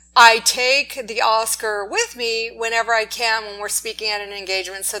I take the Oscar with me whenever I can when we're speaking at an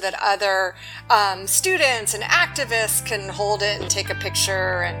engagement so that other students and activists can hold it and take a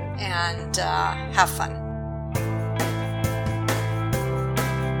picture and have fun.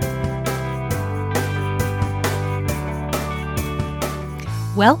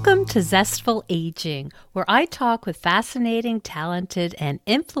 Welcome to Zestful Aging, where I talk with fascinating, talented, and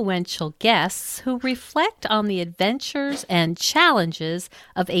influential guests who reflect on the adventures and challenges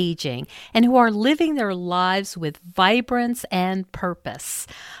of aging and who are living their lives with vibrance and purpose.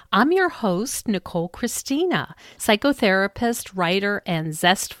 I'm your host, Nicole Christina, psychotherapist, writer, and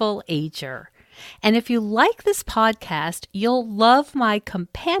zestful ager. And if you like this podcast, you'll love my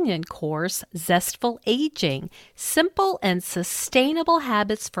companion course, Zestful Aging, Simple and Sustainable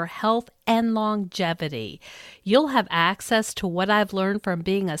Habits for Health and Longevity. You'll have access to what I've learned from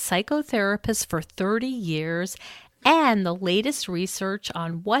being a psychotherapist for 30 years and the latest research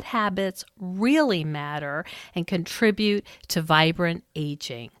on what habits really matter and contribute to vibrant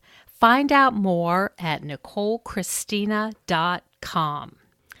aging. Find out more at NicoleChristina.com.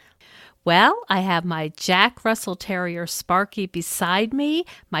 Well, I have my Jack Russell Terrier Sparky beside me,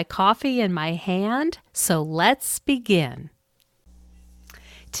 my coffee in my hand, so let's begin.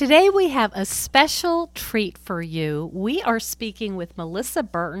 Today we have a special treat for you. We are speaking with Melissa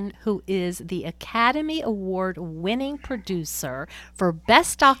Berton, who is the Academy Award-winning producer for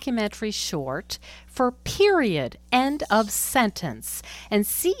Best Documentary Short for Period, End of Sentence, and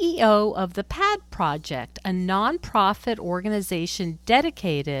CEO of the PAD Project, a nonprofit organization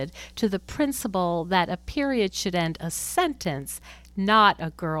dedicated to the principle that a period should end a sentence, not a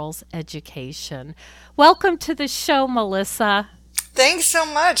girl's education. Welcome to the show, Melissa. Thanks so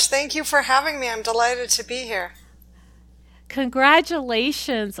much. Thank you for having me. I'm delighted to be here.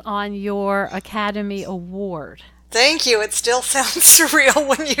 Congratulations on your Academy Award. Thank you. It still sounds surreal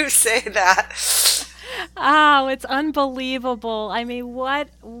when you say that. Oh, it's unbelievable. I mean, what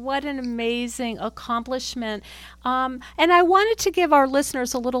an amazing accomplishment. And I wanted to give our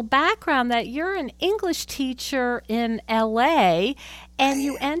listeners a little background that you're an English teacher in LA and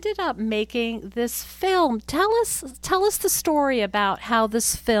you ended up making this film. Tell us the story about how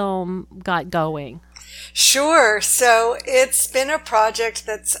this film got going. Sure. So it's been a project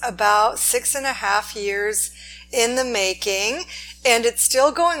that's about 6.5 years in the making, and it's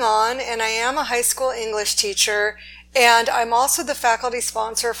still going on, and I am a high school English teacher, and I'm also the faculty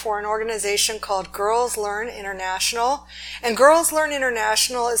sponsor for an organization called Girls Learn International. And Girls Learn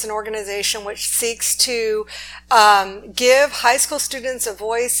International is an organization which seeks to give high school students a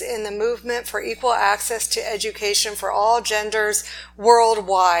voice in the movement for equal access to education for all genders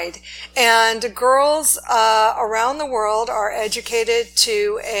worldwide. And girls around the world are educated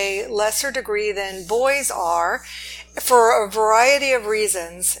to a lesser degree than boys are for a variety of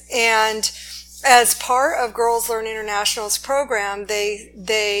reasons. And as part of Girls Learn International's program,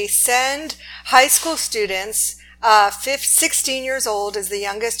 they send high school students, 16 years old is the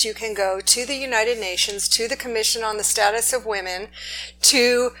youngest you can go, to the United Nations, to the Commission on the Status of Women,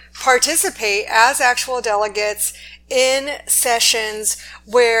 to participate as actual delegates in sessions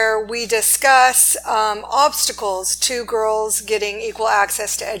where we discuss obstacles to girls getting equal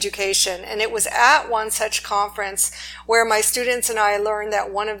access to education. And it was at one such conference where my students and I learned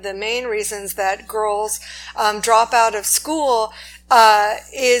that one of the main reasons that girls drop out of school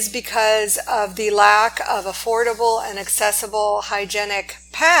is because of the lack of affordable and accessible hygienic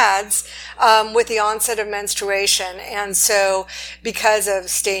pads with the onset of menstruation. And so because of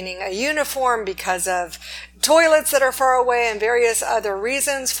staining a uniform, because of toilets that are far away, and various other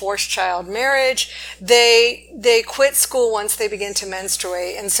reasons, forced child marriage, they quit school once they begin to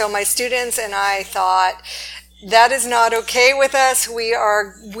menstruate. And so my students and I thought, that is not okay with us.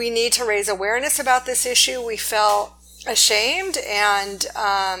 We need to raise awareness about this issue. We felt ashamed and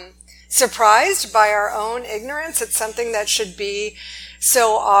surprised by our own ignorance. It's something that should be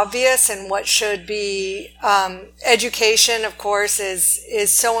so obvious, and what should be education, of course,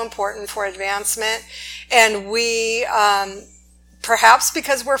 is so important for advancement. And we, perhaps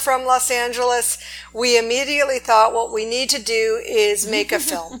because we're from Los Angeles, we immediately thought what we need to do is make a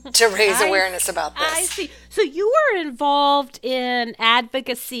film to raise awareness about this. I see. So you were involved in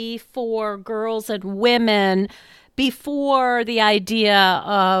advocacy for girls and women before the idea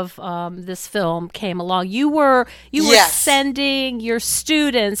of this film came along. You were Yes. sending your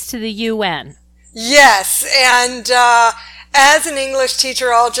students to the UN. Yes, and as an English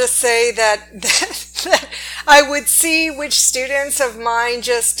teacher, I'll just say that I would see which students of mine,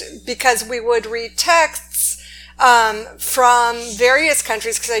 just because we would read texts from various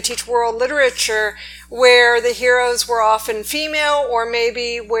countries, because I teach world literature, where the heroes were often female, or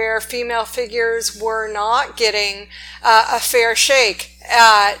maybe where female figures were not getting a fair shake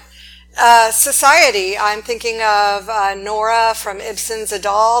at society. I'm thinking of Nora from Ibsen's A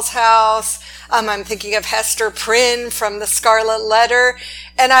Doll's House. I'm thinking of Hester Prynne from The Scarlet Letter.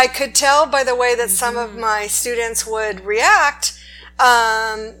 And I could tell by the way that some of my students would react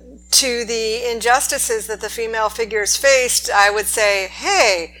to the injustices that the female figures faced. I would say,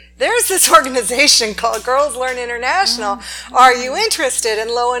 hey, there's this organization called Girls Learn International. Are you interested? And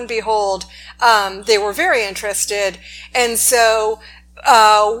lo and behold, they were very interested. And so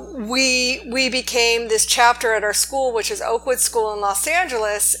we became this chapter at our school, which is Oakwood School in Los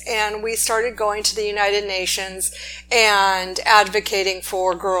Angeles, and we started going to the United Nations and advocating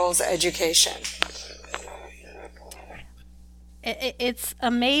for girls' education. It's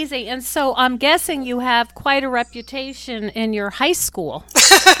amazing. And so I'm guessing you have quite a reputation in your high school.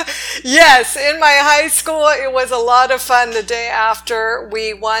 Yes, in my high school, it was a lot of fun. The day after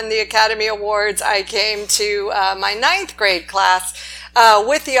we won the Academy Awards, I came to my 9th grade class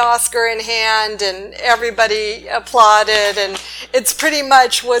with the Oscar in hand, and everybody applauded, and it's pretty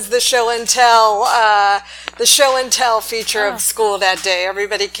much was the show and tell feature of school that day.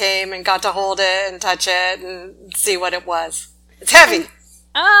 Everybody came and got to hold it and touch it and see what it was. It's heavy.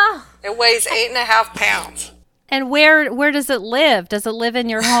 It weighs 8.5 pounds. And where does it live? Does it live in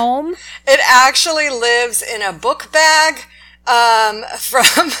your home? It actually lives in a book bag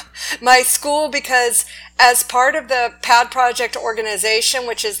from my school, because as part of the PAD Project organization,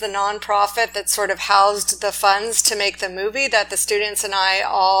 which is the nonprofit that sort of housed the funds to make the movie that the students and I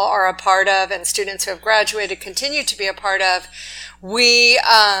all are a part of, and students who have graduated continue to be a part of, we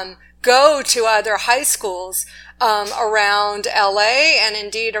go to other high schools around LA and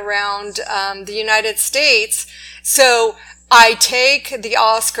indeed around the United States. So I take the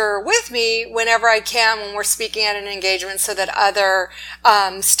Oscar with me whenever I can when we're speaking at an engagement, so that other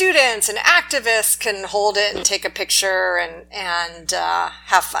students and activists can hold it and take a picture and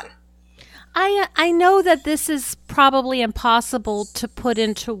have fun. I know that this is probably impossible to put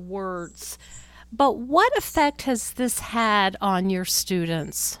into words, but what effect has this had on your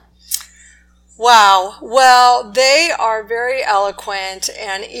students? Wow. Well, they are very eloquent,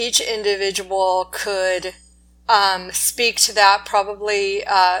 and each individual could speak to that probably,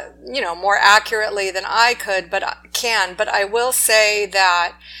 more accurately than I could, but I will say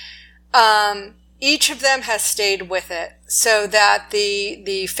that each of them has stayed with it, so that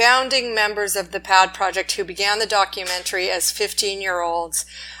the founding members of the PAD Project, who began the documentary as 15-year-olds,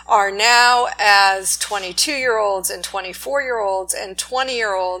 are now as 22-year-olds and 24-year-olds and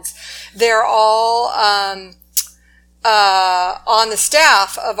 20-year-olds. They're all on the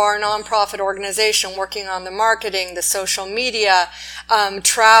staff of our nonprofit organization, working on the marketing, the social media,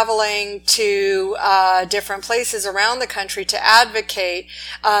 traveling to different places around the country to advocate.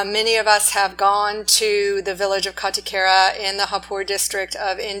 Many of us have gone to the village of Katikera in the Hapur district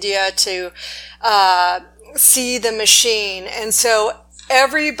of India to see the machine. And so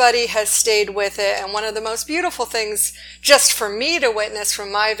everybody has stayed with it. And one of the most beautiful things, just for me to witness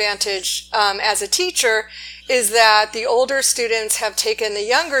from my vantage as a teacher, is that the older students have taken the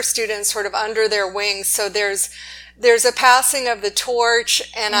younger students sort of under their wings. So there's a passing of the torch,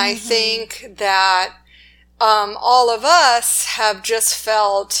 and I think that all of us have just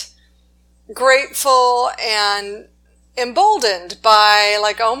felt grateful and emboldened by,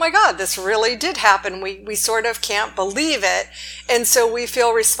 like, oh my God, this really did happen. We sort of can't believe it. And so we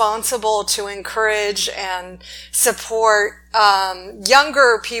feel responsible to encourage and support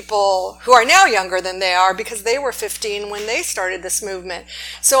younger people who are now younger than they are, because they were 15 when they started this movement.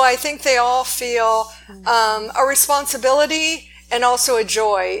 So I think they all feel a responsibility and also a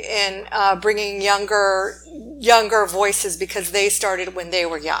joy in bringing younger voices, because they started when they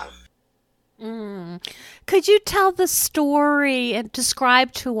were young. Could you tell the story and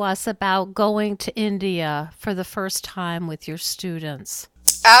describe to us about going to India for the first time with your students?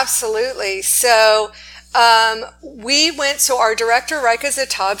 Absolutely. So our director, Raika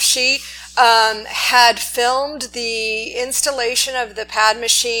Zatabshi, had filmed the installation of the pad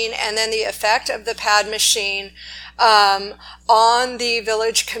machine and then the effect of the pad machine on the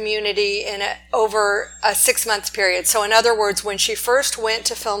village community over a 6-month period. So in other words, when she first went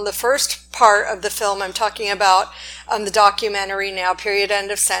to film the first part of the film, I'm talking about the documentary now, period,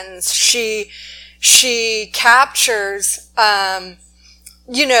 end of sentence, she captures the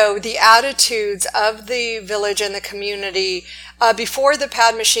attitudes of the village and the community before the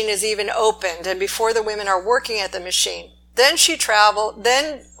pad machine is even opened and before the women are working at the machine. Then she traveled.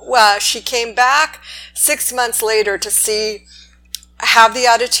 Then she came back 6 months later to see have the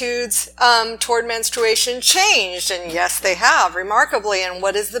attitudes toward menstruation changed? And yes, they have, remarkably. And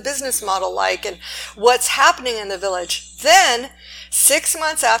what is the business model like? And what's happening in the village? Then, 6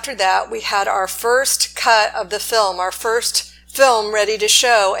 months after that, we had our first cut of the film, our first film ready to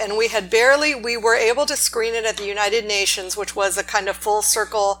show. And we were able to screen it at the United Nations, which was a kind of full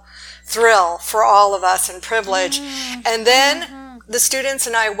circle thrill for all of us and privilege. And then the students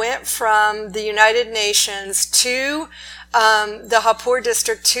and I went from the United Nations to the Hapur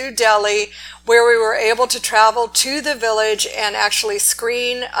district to Delhi, where we were able to travel to the village and actually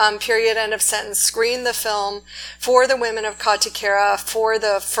screen, period, end of sentence, screen the film for the women of Katikera for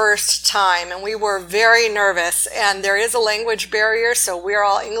the first time. And we were very nervous. And there is a language barrier, so we're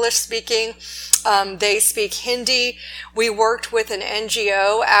all English speaking. They speak Hindi. We worked with an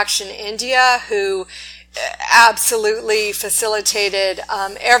NGO, Action India, who absolutely facilitated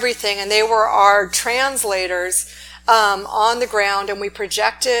everything. And they were our translators on the ground, and we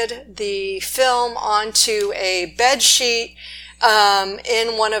projected the film onto a bed sheet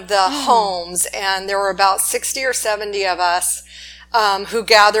in one of the homes, and there were about 60 or 70 of us who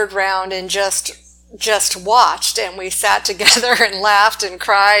gathered round and just watched, and we sat together and laughed and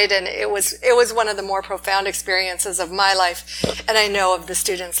cried, and it was one of the more profound experiences of my life, and I know of the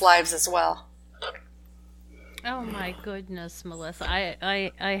students' lives as well. Oh my goodness, Melissa.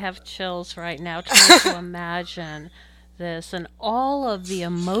 I have chills right now trying to imagine this and all of the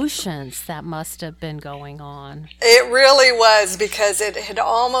emotions that must have been going on. It really was, because it had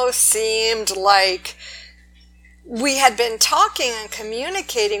almost seemed like we had been talking and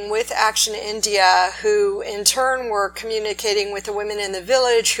communicating with Action India, who in turn were communicating with the women in the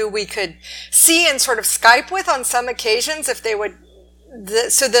village, who we could see and sort of Skype with on some occasions if they would.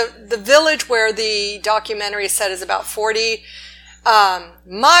 So the village where the documentary is set is about 40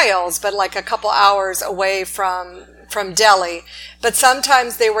 miles, but like a couple hours away from Delhi. But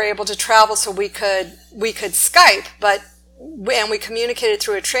sometimes they were able to travel, so we could Skype, and we communicated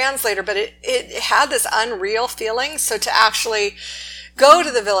through a translator. But it had this unreal feeling. So to actually go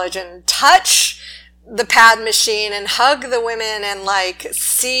to the village and touch the pad machine and hug the women and like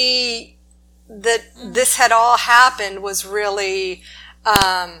see that this had all happened was really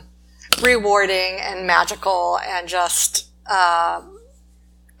rewarding and magical, and just a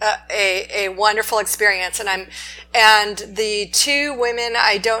wonderful experience. And the two women,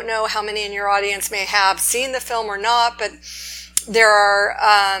 I don't know how many in your audience may have seen the film or not, but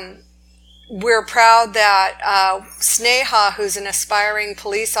we're proud that Sneha, who's an aspiring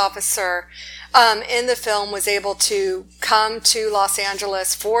police officer in the film, was able to come to Los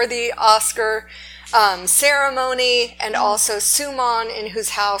Angeles for the Oscar ceremony, and also Suman, in whose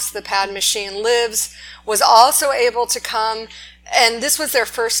house the pad machine lives, was also able to come, and this was their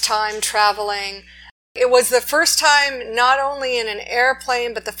first time traveling. It was the first time not only in an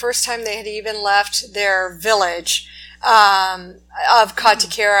airplane, but the first time they had even left their village of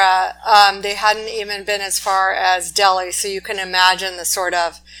Katikera. They hadn't even been as far as Delhi, so you can imagine the sort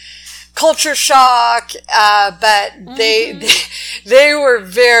of culture shock, but they were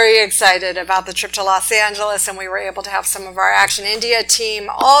very excited about the trip to Los Angeles, and we were able to have some of our Action India team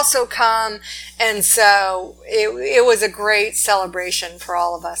also come, and so it was a great celebration for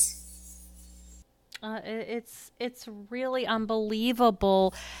all of us. It's really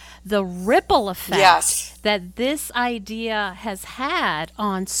unbelievable the ripple effect that this idea has had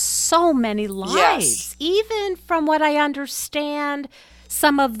on so many lives, even from what I understand,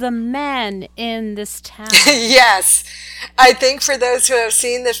 some of the men in this town. Yes. I think for those who have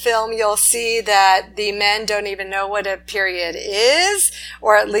seen the film, you'll see that the men don't even know what a period is,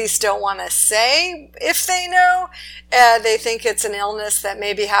 or at least don't want to say if they know. They think it's an illness that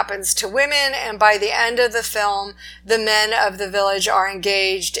maybe happens to women, and by the end of the film, the men of the village are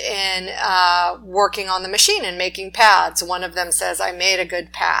engaged in working on the machine and making pads. One of them says, "I made a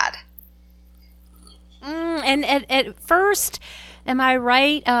good pad." And at first, am I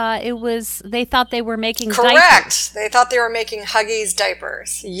right? They thought they were making Correct. Diapers. They thought they were making Huggies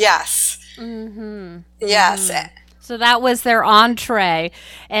diapers. Yes. Mm-hmm. Yes. Mm-hmm. So that was their entree.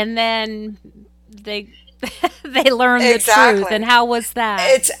 And then they learned the truth. And how was that?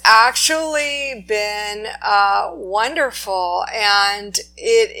 It's actually been wonderful. And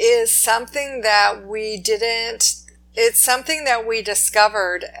it is something that it's something that we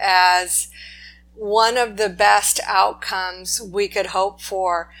discovered as one of the best outcomes we could hope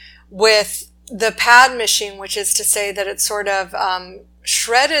for with the pad machine, which is to say that it sort of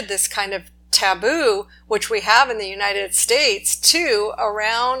shredded this kind of taboo, which we have in the United States too,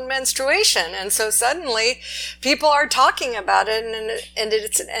 around menstruation. And so suddenly people are talking about it, and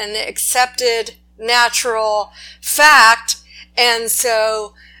it's an accepted natural fact. And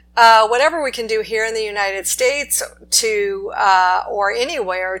so whatever we can do here in the United States to, or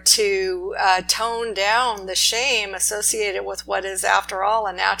anywhere to tone down the shame associated with what is, after all,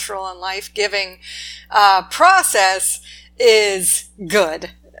 a natural and life-giving process is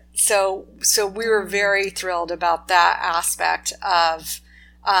good. So we were very thrilled about that aspect of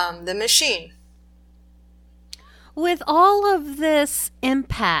the machine. With all of this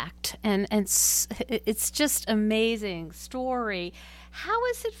impact, and it's just amazing story, how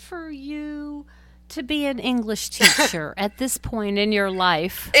is it for you to be an English teacher at this point in your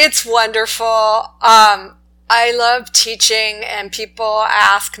life? It's wonderful. I love teaching, and people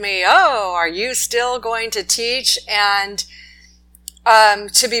ask me, "Oh, are you still going to teach?" And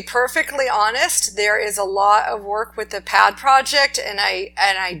to be perfectly honest, there is a lot of work with the PAD project, and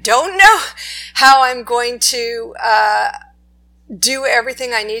I don't know how I'm going to do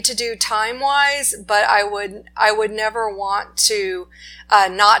everything I need to do time-wise, but I would never want to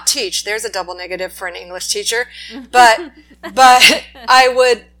not teach. There's a double negative for an English teacher, but I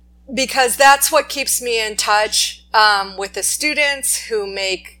would, because that's what keeps me in touch with the students who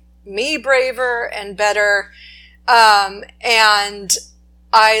make me braver and better. And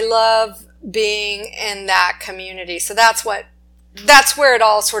I love being in that community. So that's where it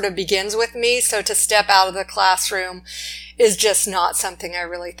all sort of begins with me. So to step out of the classroom is just not something I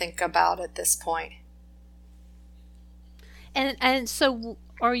really think about at this point. And so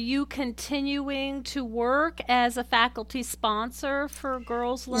are you continuing to work as a faculty sponsor for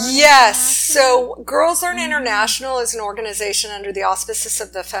Girls Learn Yes. International? So Girls Learn International is an organization under the auspices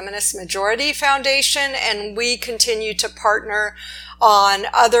of the Feminist Majority Foundation, and we continue to partner on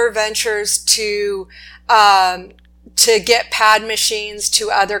other ventures to get pad machines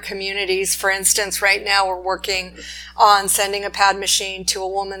to other communities. For instance, right now we're working on sending a pad machine to a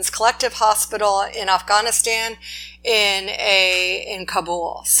women's collective hospital in Afghanistan, in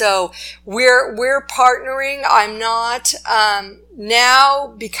Kabul. So we're partnering. I'm not,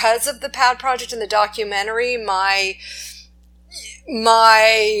 now, because of the PAD project and the documentary, my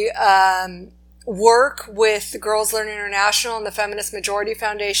work with Girls Learn International and the Feminist Majority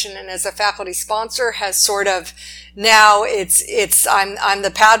Foundation, and as a faculty sponsor, has sort of, now I'm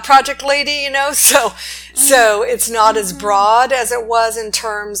the PAD project lady, so it's not as broad as it was in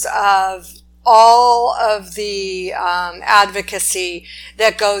terms of all of the advocacy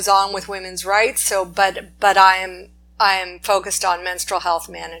that goes on with women's rights. So, but I am focused on menstrual health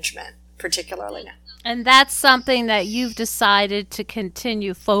management particularly now. And that's something that you've decided to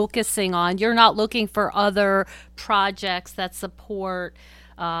continue focusing on. You're not looking for other projects that support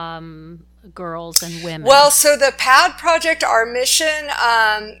girls and women. Well, so the PAD project, our mission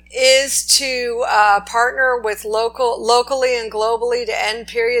is to partner with locally and globally to end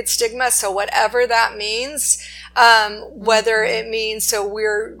period stigma. So whatever that means, whether it means, so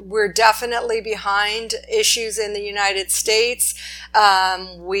we're definitely behind issues in the United States.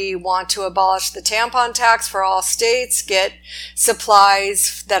 We want to abolish the tampon tax for all states, get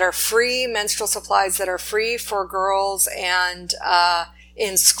supplies that are free, menstrual supplies that are free for girls and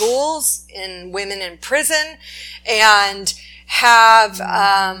in schools, in women in prison, and have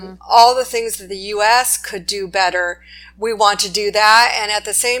all the things that the U.S. could do better. We want to do that, and at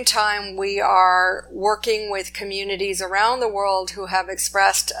the same time, we are working with communities around the world who have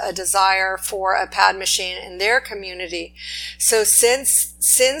expressed a desire for a pad machine in their community. So since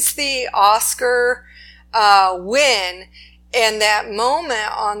the Oscar win, and that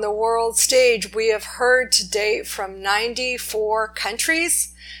moment on the world stage, we have heard to date from 94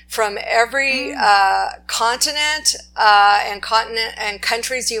 countries, from every continent and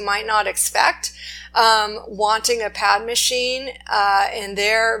countries you might not expect, wanting a pad machine in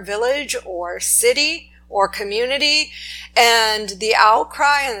their village or city or community. And the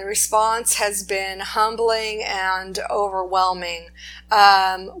outcry and the response has been humbling and overwhelming.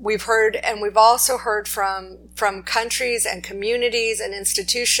 We've heard, and we've also heard from countries and communities and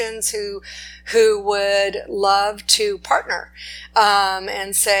institutions who would love to partner,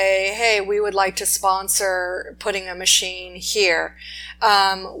 and say, hey, we would like to sponsor putting a machine here.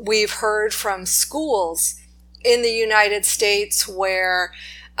 We've heard from schools in the United States where,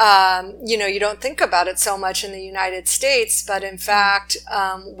 you don't think about it so much in the United States, but in fact,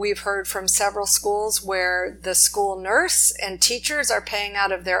 we've heard from several schools where the school nurse and teachers are paying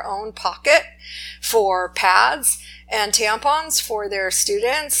out of their own pocket for pads and tampons for their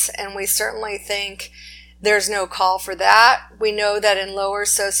students. And we certainly think there's no call for that. We know that in lower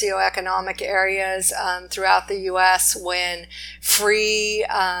socioeconomic areas throughout the U.S., when free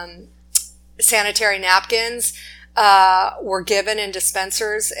sanitary napkins were given in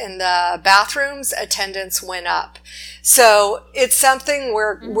dispensers in the bathrooms, attendance went up. So it's something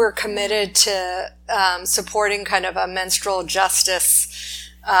we're committed to supporting, kind of a menstrual justice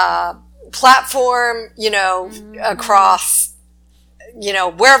platform, across,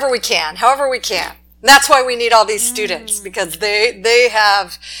 wherever we can, however we can. And that's why we need all these students, because they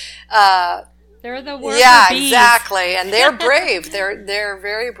have they're the worker bees. Exactly, and they're brave. They're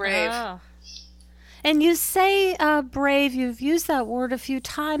very brave. Oh. And you say brave, you've used that word a few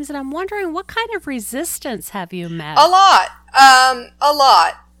times, and I'm wondering, what kind of resistance have you met? A lot.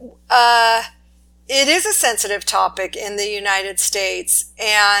 It is a sensitive topic in the United States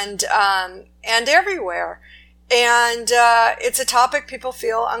and everywhere. And it's a topic people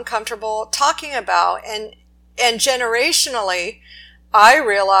feel uncomfortable talking about. And generationally, I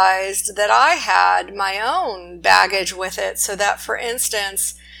realized that I had my own baggage with it. So that, for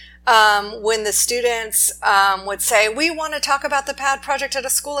instance, when the students would say, we want to talk about the PAD project at a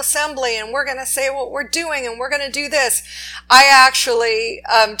school assembly, and we're going to say what we're doing, and we're going to do this, I actually,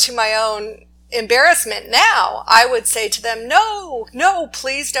 to my own embarrassment now, I would say to them, no,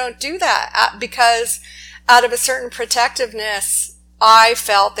 please don't do that, because out of a certain protectiveness, I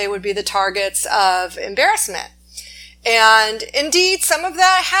felt they would be the targets of embarrassment. And indeed, some of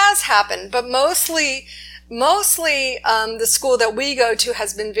that has happened, but mostly the school that we go to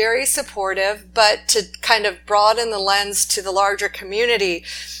has been very supportive. But to kind of broaden the lens to the larger community,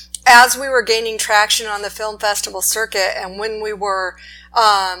 as we were gaining traction on the film festival circuit, and when we were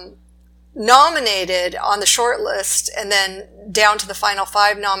nominated on the short list and then down to the final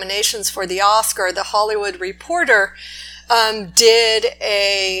 5 nominations for the Oscar, the Hollywood Reporter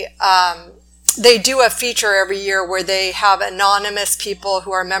they do a feature every year where they have anonymous people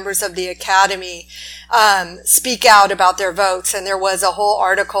who are members of the Academy speak out about their votes. And there was a whole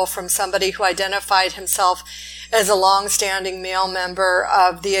article from somebody who identified himself as a long-standing male member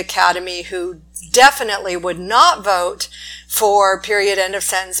of the Academy who definitely would not vote for period, end of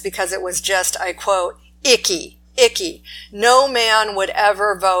sentence, because it was just, I quote, icky. No man would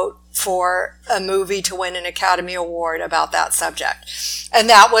ever vote for a movie to win an Academy Award about that subject. And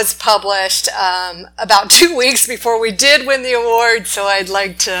that was published about 2 weeks before we did win the award, so I'd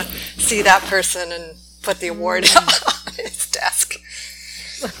like to see that person and put the award on his desk.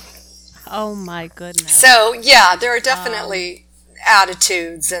 Oh my goodness. So yeah, there are definitely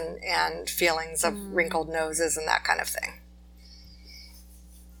attitudes and feelings of wrinkled noses and that kind of thing.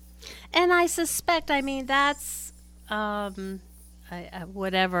 And I suspect, that's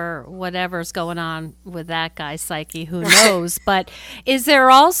whatever's going on with that guy's psyche, who knows? But is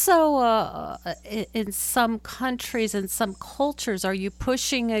there also, in some countries and some cultures, are you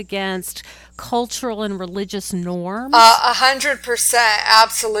pushing against cultural and religious norms? 100%,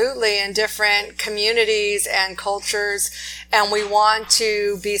 absolutely, in different communities and cultures, and we want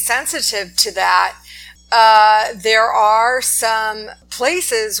to be sensitive to that. There are some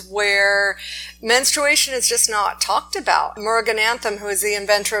places where menstruation is just not talked about. Murugan Anthem, who is the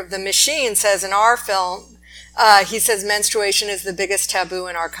inventor of the machine, says in our film, he says menstruation is the biggest taboo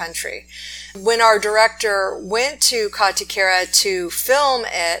in our country. When our director went to Katikera to film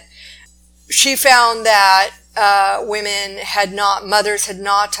it, she found that mothers had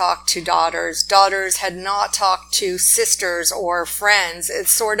not talked to daughters had not talked to sisters or friends.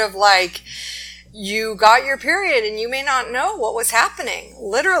 It's sort of like, you got your period and you may not know what was happening,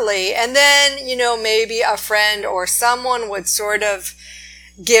 literally. And then, maybe a friend or someone would sort of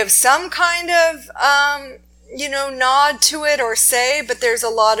give some kind of, nod to it or say, but there's a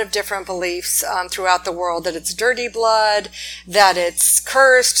lot of different beliefs throughout the world that it's dirty blood, that it's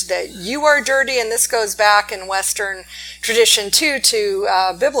cursed, that you are dirty. And this goes back in Western tradition too,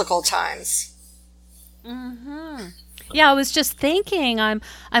 to biblical times. Mm-hmm. Yeah, I was just thinking, I'm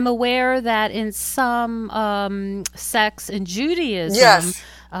aware that in some sects in Judaism, yes,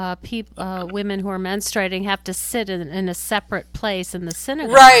 women who are menstruating have to sit in a separate place in the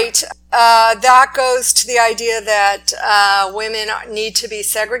synagogue. Right. That goes to the idea that women need to be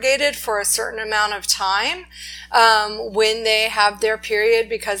segregated for a certain amount of time when they have their period,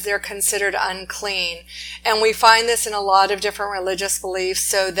 because they're considered unclean. And we find this in a lot of different religious beliefs,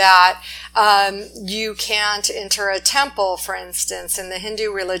 so that you can't enter a temple, for instance, in the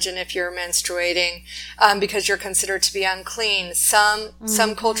Hindu religion if you're menstruating, because you're considered to be unclean.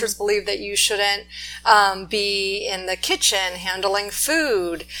 Some cultures believe that you shouldn't be in the kitchen handling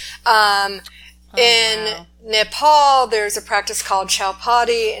food. In Nepal, there's a practice called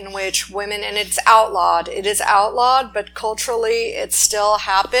Chaupati, in which women, and it's outlawed. It is outlawed, but culturally it still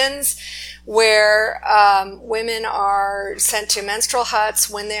happens, where women are sent to menstrual huts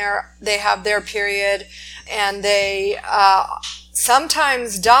when they have their period, and they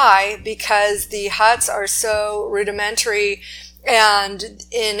sometimes die because the huts are so rudimentary, and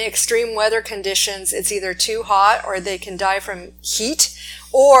in extreme weather conditions it's either too hot or they can die from heat.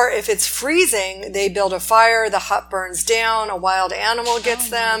 Or if it's freezing, they build a fire, the hut burns down, a wild animal gets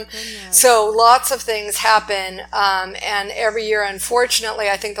them. So lots of things happen. And every year, unfortunately,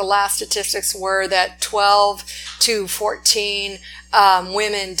 I think the last statistics were that 12 to 14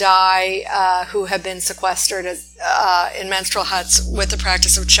 women die who have been sequestered in menstrual huts with the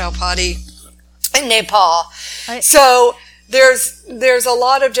practice of chowpatty in Nepal. So there's a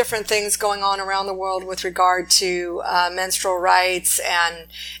lot of different things going on around the world with regard to menstrual rights, and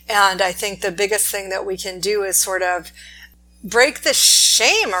I think the biggest thing that we can do is sort of break the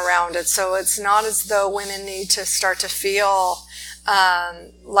shame around it, so it's not as though women need to start to feel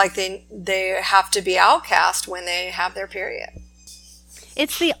like they have to be outcast when they have their period.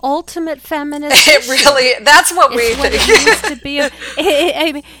 It's the ultimate feminist. It really, that's what we think. It needs to be.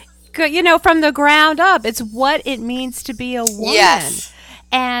 I mean, from the ground up, it's what it means to be a woman. Yes.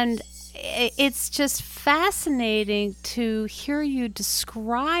 And it's just fascinating to hear you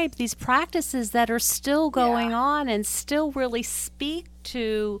describe these practices that are still going on and still really speak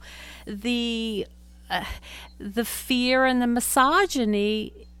to the fear and the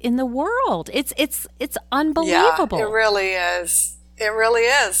misogyny in the world. It's unbelievable. Yeah, it really is. It really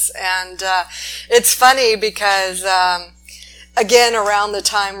is. And it's funny because again, around the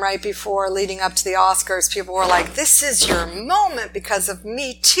time right before leading up to the Oscars, people were like, this is your moment because of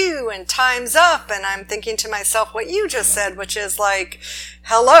Me Too and Time's Up. And I'm thinking to myself what you just said, which is like,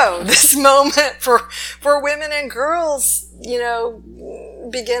 hello, this moment for women and girls,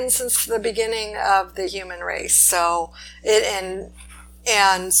 begins since the beginning of the human race. So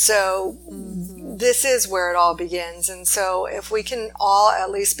so this is where it all begins. And so if we can all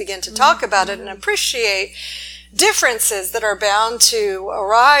at least begin to talk about it and appreciate differences that are bound to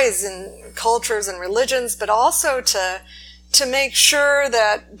arise in cultures and religions, but also to make sure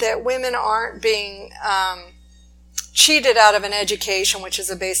that women aren't being cheated out of an education, which is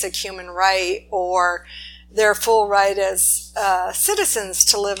a basic human right, or their full right as citizens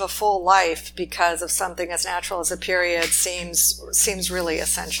to live a full life because of something as natural as a period seems really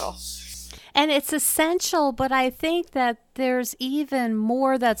essential. And it's essential, but I think that there's even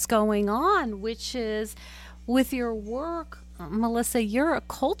more that's going on, which is with your work, Melissa, you're a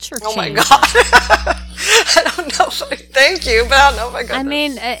culture changer. Oh my God. I don't know thank you, but I don't know if I got I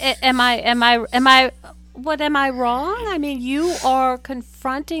mean, am I wrong? I mean, you are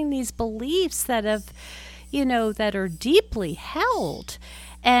confronting these beliefs that have, that are deeply held.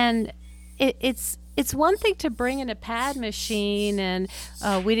 And it's one thing to bring in a pad machine, and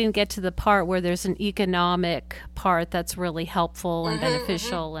we didn't get to the part where there's an economic part that's really helpful and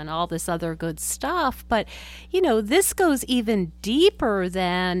beneficial and all this other good stuff. But, this goes even deeper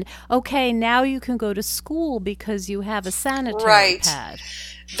than, okay, now you can go to school because you have a sanitary pad.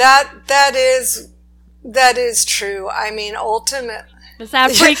 That is true. I mean, ultimately, does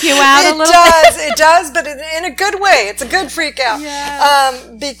that freak you out a little bit? It does, but in a good way. It's a good freak out.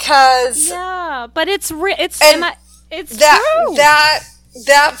 Yeah. Because but it's true.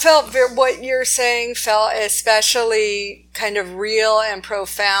 That felt what you're saying felt especially kind of real and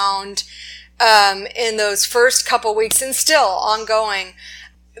profound in those first couple weeks, and still ongoing,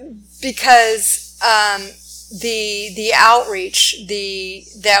 because the outreach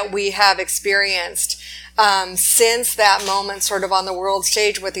that we have experienced since that moment sort of on the world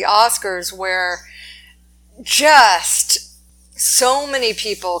stage with the Oscars, where just so many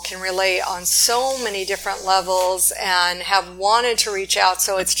people can relate on so many different levels and have wanted to reach out.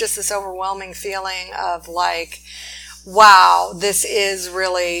 So it's just this overwhelming feeling of like, wow, this is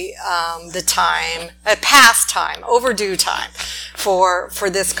really the time, past time, overdue time for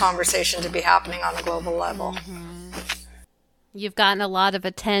this conversation to be happening on the global level. Mm-hmm. You've gotten a lot of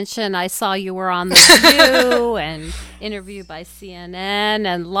attention. I saw you were on The View and interviewed by CNN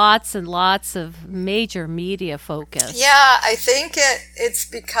and lots of major media focus. Yeah, I think it's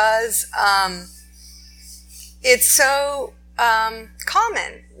because it's so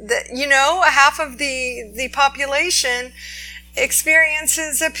common that, half of the population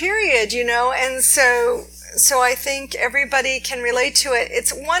experiences a period, and so I think everybody can relate to it.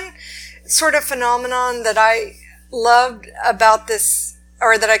 It's one sort of phenomenon that I loved about this,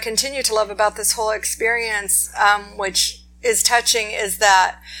 or that I continue to love about this whole experience, which is touching, is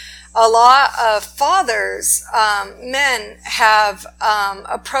that a lot of fathers, men, have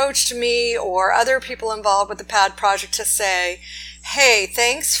approached me or other people involved with the PAD project to say, hey,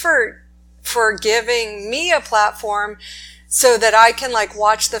 thanks for for giving me a platform so that I can like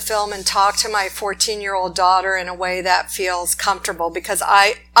watch the film and talk to my 14-year-old daughter in a way that feels comfortable, because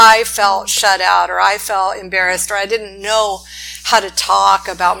I felt shut out, or I felt embarrassed, or I didn't know how to talk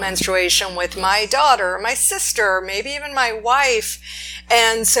about menstruation with my daughter or my sister, or maybe even my wife.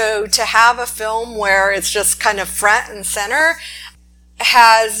 And so to have a film where it's just kind of front and center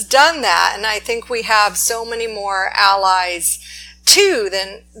has done that. And I think we have so many more allies too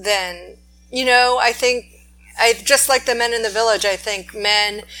than I think just like the Men in the Village, I think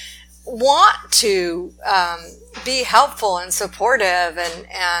men want to be helpful and supportive,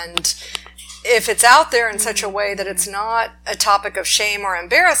 and if it's out there in such a way that it's not a topic of shame or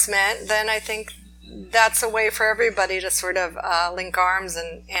embarrassment, then I think that's a way for everybody to sort of link arms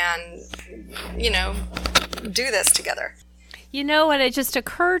and do this together. You know what, it just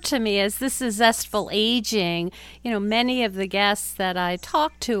occurred to me as this is Zestful Aging, many of the guests that I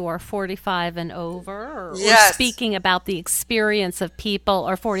talk to are 45 and over, or speaking about the experience of people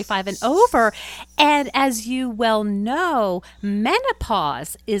are 45 and over. And as you well know,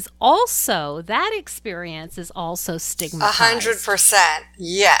 menopause is also, that experience is also stigmatized. 100%.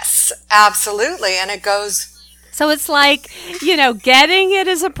 Yes, absolutely. And it goes... So it's like, getting it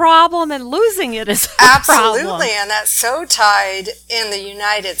is a problem and losing it is a Absolutely. problem. And that's so tied in the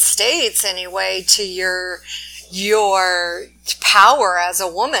United States anyway to your power as a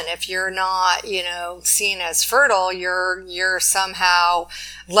woman. If you're not, seen as fertile, you're somehow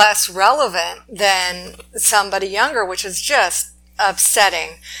less relevant than somebody younger, which is just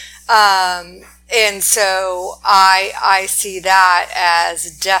upsetting. And so I see that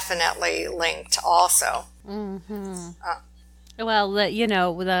as definitely linked also. Mm-hmm. Well,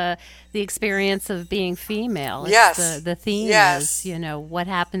 the experience of being female. Yes. The theme yes. is, what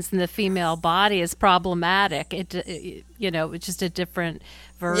happens in the female body is problematic. It's just a different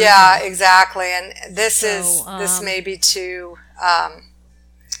version. Yeah, exactly. And this may be too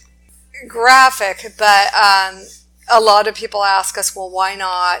graphic, but a lot of people ask us, well, why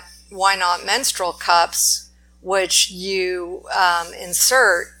not menstrual cups, which you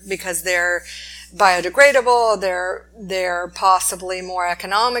insert because they're biodegradable, they're possibly more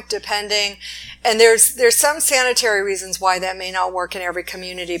economic depending, and there's some sanitary reasons why that may not work in every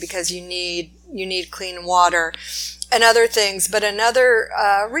community, because you need clean water and other things. But another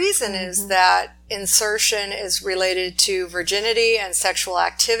reason is that insertion is related to virginity and sexual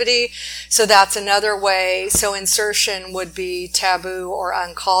activity, so that's another way. So insertion would be taboo or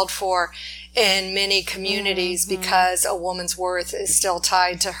uncalled for in many communities because a woman's worth is still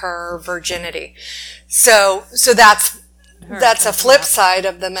tied to her virginity. So that's a flip side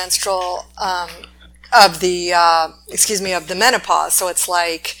of the menstrual of the menopause. So it's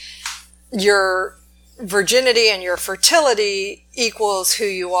like your virginity and your fertility equals who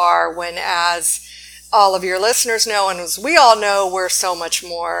you are, when, as all of your listeners know, and as we all know, we're so much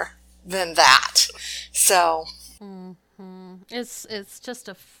more than that. So it's just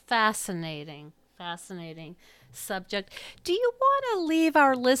a fascinating subject. Do you want to leave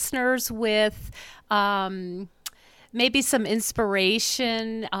our listeners with maybe some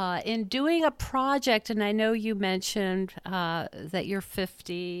inspiration in doing a project? And I know you mentioned that you're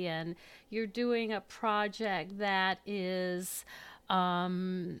 50 and you're doing a project that is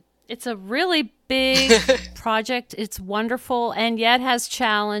it's a really big project. It's wonderful and yet has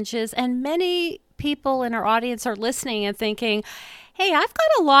challenges, and many people in our audience are listening and thinking, hey, I've got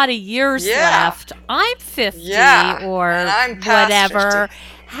a lot of years left. I'm 50 or I'm whatever. 50.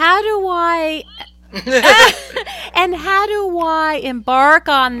 How do I and how do I embark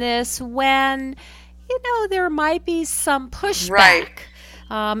on this when, there might be some pushback? Right.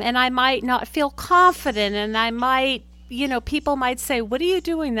 And I might not feel confident, and I might, people might say, what are you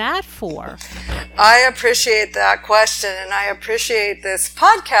doing that for? I appreciate that question, and I appreciate this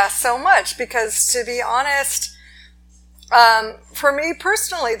podcast so much, because to be honest, for me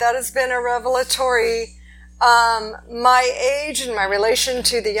personally, that has been a revelatory, my age and my relation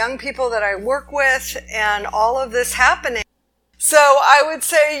to the young people that I work with and all of this happening. So I would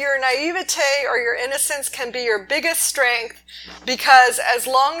say your naivete or your innocence can be your biggest strength, because as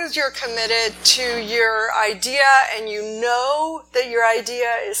long as you're committed to your idea and you know that your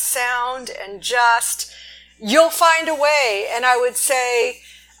idea is sound and just, you'll find a way. And I would say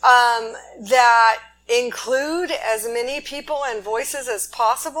that include as many people and voices as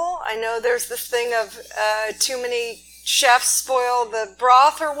possible. I know there's this thing of too many chefs spoil the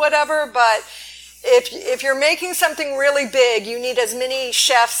broth or whatever, but if you're making something really big, you need as many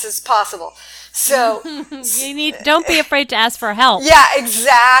chefs as possible. So don't be afraid to ask for help. Yeah,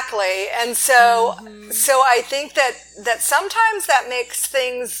 exactly. And so I think that sometimes that makes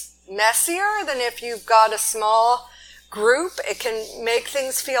things messier than if you've got a small group. It can make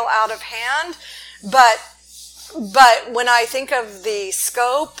things feel out of hand. But when I think of the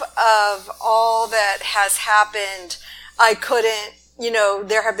scope of all that has happened, I couldn't,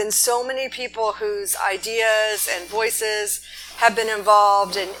 there have been so many people whose ideas and voices have been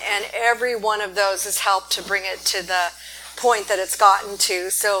involved, and every one of those has helped to bring it to the point that it's gotten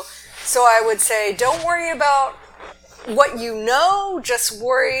to. So I would say, don't worry about what you know, just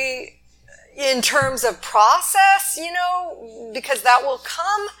worry in terms of process, because that will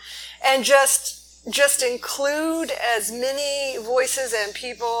come, and just include as many voices and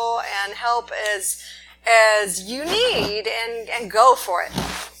people and help as you need, and go for it.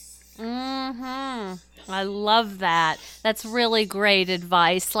 Mm-hmm. I love that. That's really great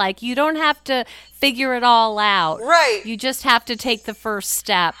advice. Like, you don't have to figure it all out. Right. You just have to take the first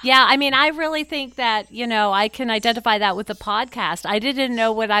step. Yeah, I mean, I really think that, I can identify that with the podcast. I didn't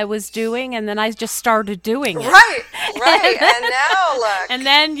know what I was doing, and then I just started doing it. Right. And now look. And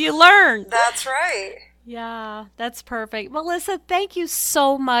then you learn. That's right. Yeah, that's perfect. Melissa, thank you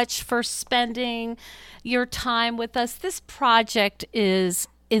so much for spending your time with us. This project is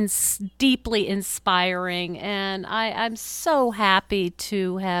deeply inspiring, and I'm so happy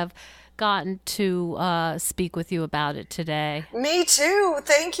to have gotten to speak with you about it today. Me too.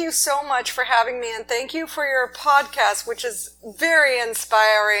 Thank you so much for having me, and thank you for your podcast, which is very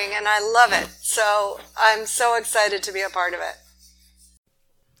inspiring, and I love it. So I'm so excited to be a part of it.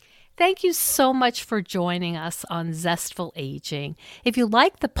 Thank you so much for joining us on Zestful Aging. If you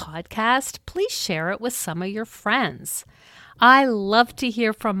like the podcast, please share it with some of your friends. I love to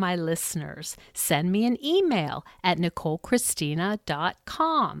hear from my listeners. Send me an email at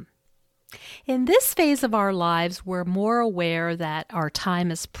NicoleChristina.com. In this phase of our lives, we're more aware that our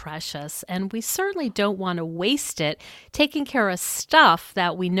time is precious, and we certainly don't want to waste it taking care of stuff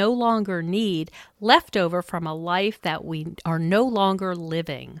that we no longer need, left over from a life that we are no longer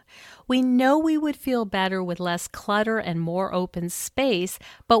living. We know we would feel better with less clutter and more open space,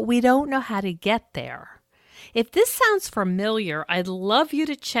 but we don't know how to get there. If this sounds familiar, I'd love you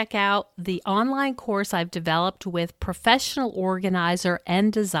to check out the online course I've developed with professional organizer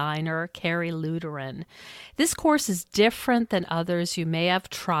and designer Carrie Luderin. This course is different than others you may have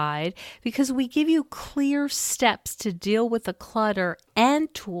tried because we give you clear steps to deal with the clutter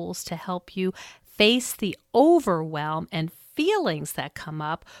and tools to help you face the overwhelm and feelings that come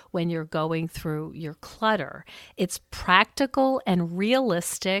up when you're going through your clutter. It's practical and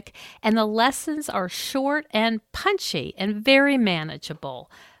realistic, and the lessons are short and punchy and very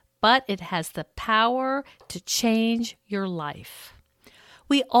manageable, but it has the power to change your life.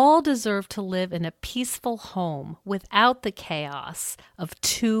 We all deserve to live in a peaceful home without the chaos of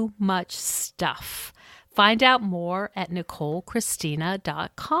too much stuff. Find out more at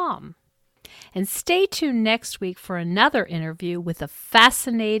NicoleChristina.com. And stay tuned next week for another interview with a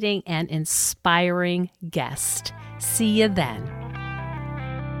fascinating and inspiring guest. See you then.